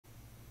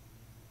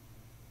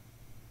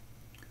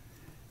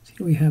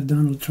Here we have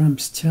Donald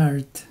Trump's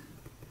chart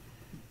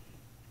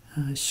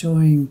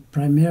showing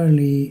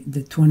primarily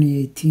the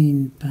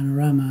 2018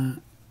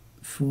 panorama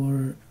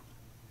for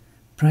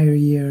prior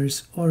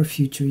years or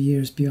future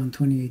years beyond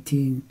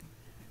 2018.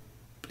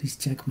 Please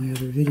check my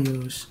other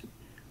videos.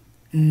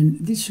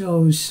 And this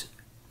shows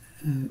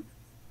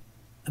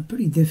a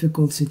pretty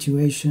difficult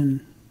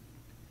situation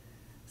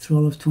through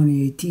all of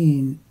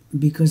 2018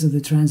 because of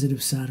the transit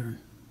of Saturn.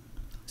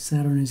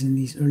 Saturn is in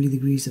these early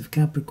degrees of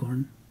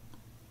Capricorn,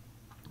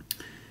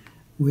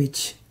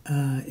 which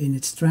in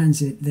its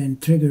transit then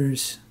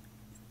triggers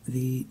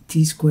the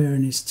T-square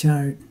in his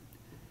chart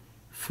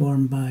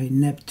formed by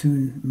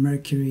Neptune,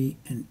 Mercury,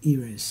 and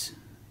Eris,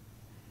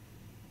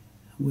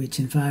 which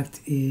in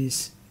fact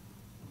is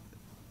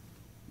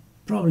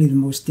probably the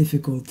most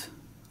difficult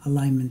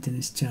alignment in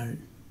his chart.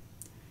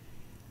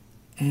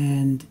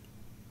 And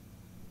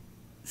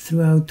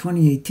throughout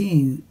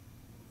 2018,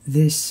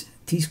 this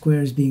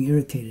T-square is being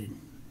irritated.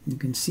 You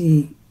can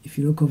see, if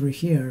you look over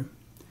here,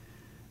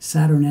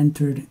 Saturn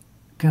entered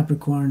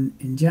Capricorn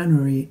in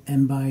January,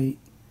 and by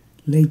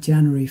late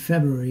January,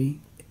 February,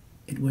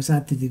 it was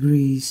at the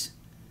degrees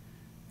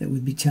that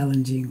would be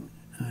challenging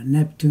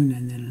Neptune,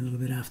 and then a little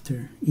bit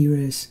after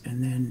Eris,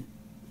 and then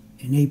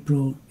in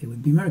April it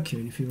would be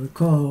Mercury. And if you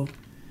recall,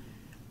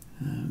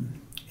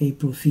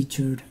 April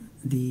featured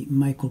the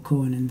Michael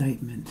Cohen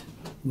indictment,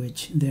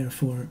 which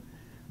therefore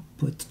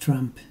put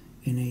Trump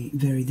in a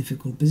very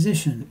difficult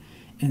position.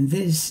 And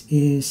this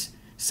is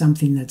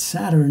something that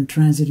Saturn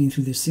transiting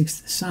through the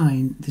sixth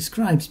sign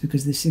describes,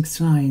 because the sixth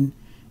sign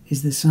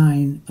is the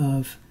sign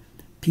of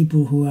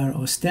people who are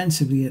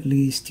ostensibly at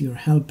least your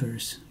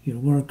helpers, your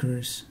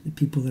workers, the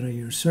people that are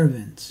your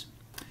servants.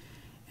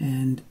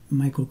 And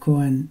Michael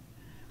Cohen,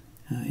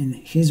 in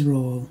his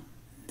role,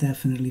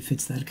 definitely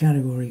fits that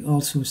category.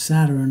 Also,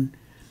 Saturn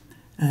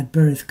at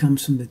birth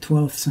comes from the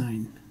 12th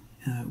sign,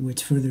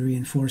 which further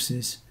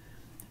reinforces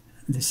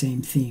the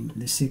same theme.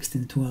 The 6th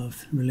and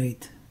 12th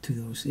relate to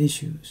those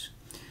issues.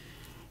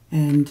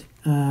 And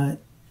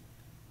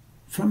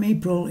from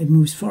April, it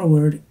moves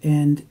forward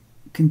and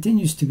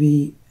continues to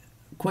be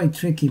quite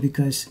tricky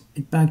because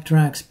it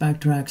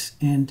backtracks,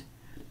 and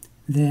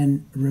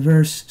then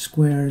reverse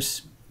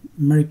squares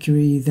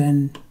Mercury,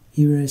 then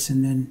Eris,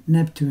 and then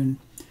Neptune.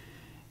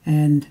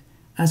 And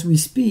as we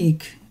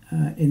speak,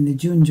 in the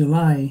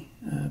June-July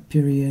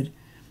period,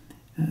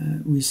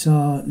 we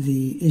saw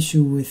the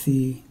issue with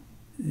the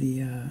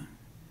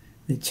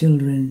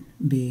children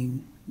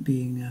being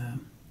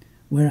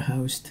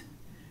warehoused.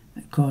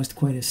 It caused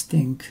quite a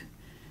stink.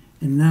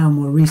 And now,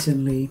 more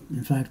recently,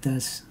 in fact,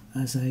 as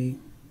I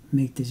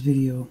make this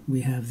video,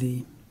 we have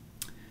the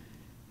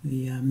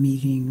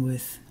meeting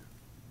with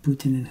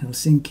Putin in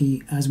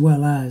Helsinki, as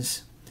well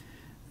as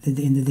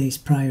in the days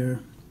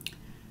prior,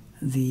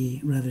 the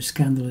rather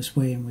scandalous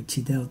way in which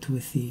he dealt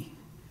with the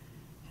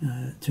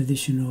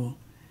traditional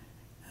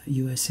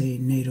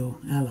USA-NATO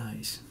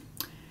allies.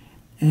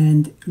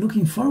 And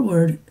looking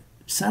forward,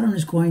 Saturn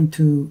is going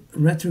to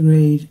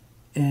retrograde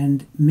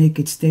and make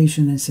its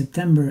station in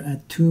September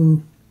at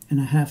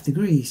 2.5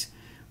 degrees,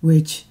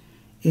 which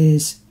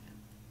is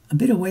a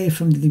bit away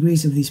from the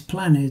degrees of these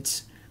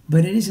planets,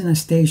 but it is in a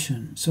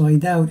station, so I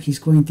doubt he's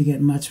going to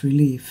get much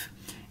relief.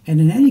 And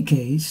in any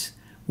case,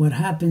 what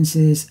happens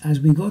is,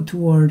 as we go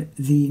toward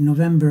the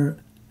November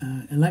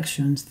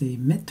elections, the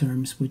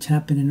midterms, which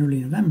happen in early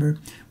November,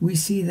 we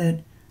see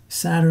that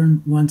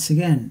Saturn once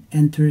again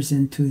enters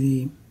into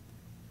the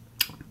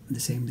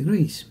same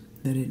degrees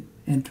that it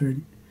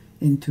entered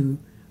into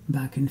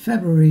back in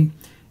February,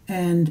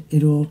 and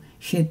it will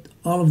hit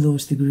all of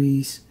those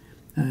degrees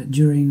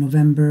during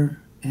November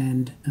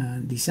and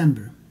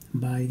December.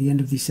 By the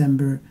end of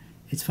December,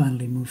 it's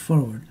finally moved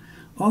forward.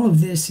 All of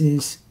this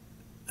is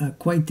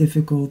quite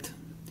difficult,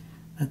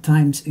 at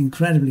times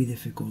incredibly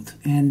difficult,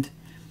 and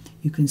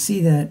you can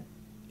see that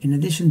in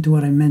addition to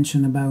what I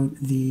mentioned about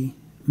the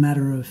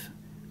matter of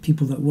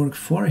people that work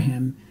for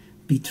him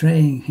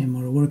betraying him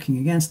or working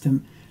against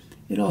him,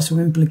 it also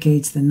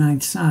implicates the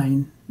 9th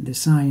sign, the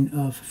sign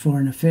of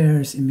foreign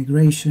affairs,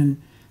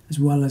 immigration, as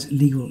well as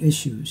legal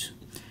issues.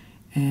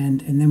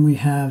 And then we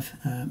have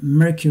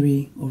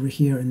Mercury over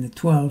here in the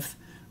 12th,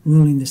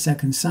 ruling the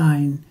 2nd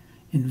sign,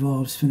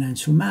 involves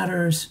financial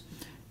matters,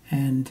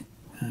 and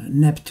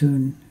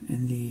Neptune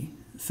in the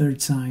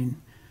 3rd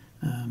sign.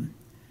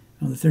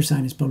 Well, the 3rd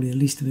sign is probably the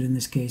least of it in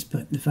this case,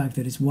 but the fact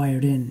that it's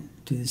wired in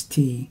to this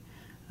T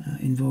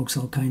invokes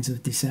all kinds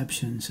of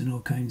deceptions and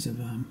all kinds of,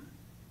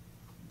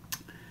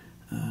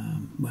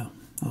 well,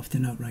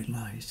 often outright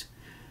lies.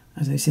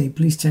 As I say,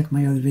 please check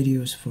my other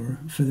videos for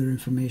further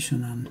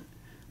information on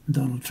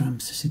Donald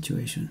Trump's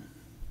situation.